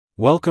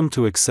Welcome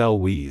to Excel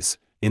Wiz.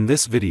 In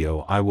this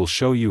video I will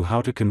show you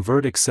how to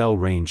convert Excel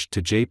range to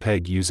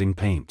JPG using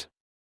Paint.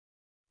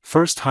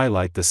 First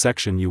highlight the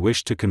section you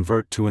wish to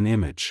convert to an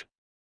image.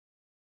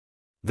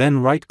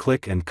 Then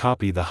right-click and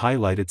copy the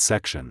highlighted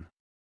section.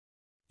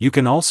 You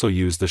can also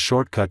use the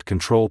shortcut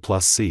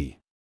Ctrl+C.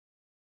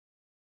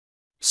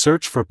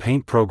 Search for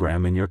Paint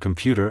program in your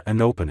computer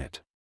and open it.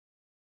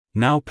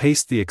 Now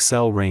paste the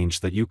Excel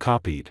range that you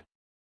copied.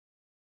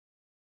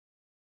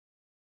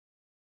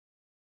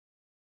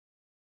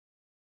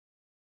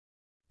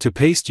 To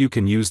paste you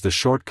can use the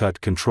shortcut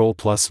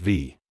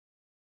Ctrl+V.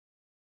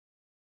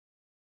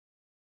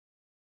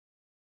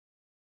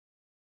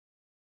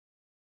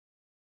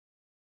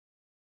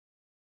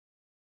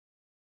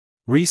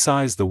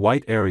 Resize the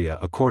white area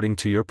according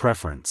to your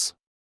preference.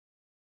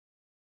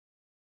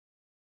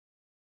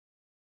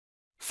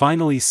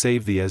 Finally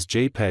save the as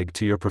JPG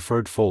to your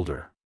preferred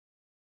folder.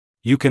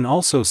 You can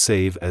also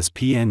save as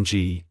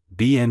PNG,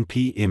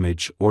 BNP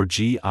image or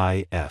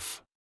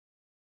GIF.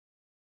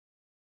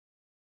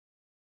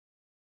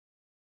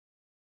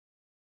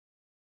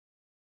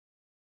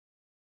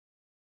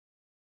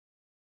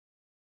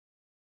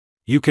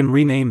 You can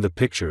rename the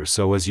picture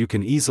so as you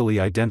can easily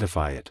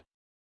identify it.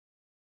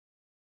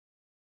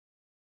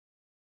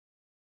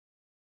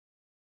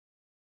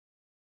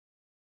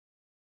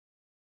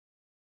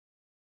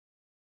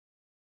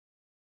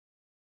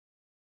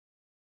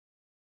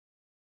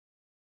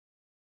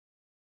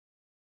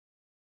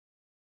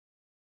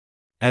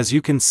 As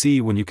you can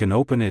see when you can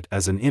open it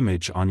as an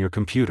image on your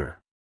computer.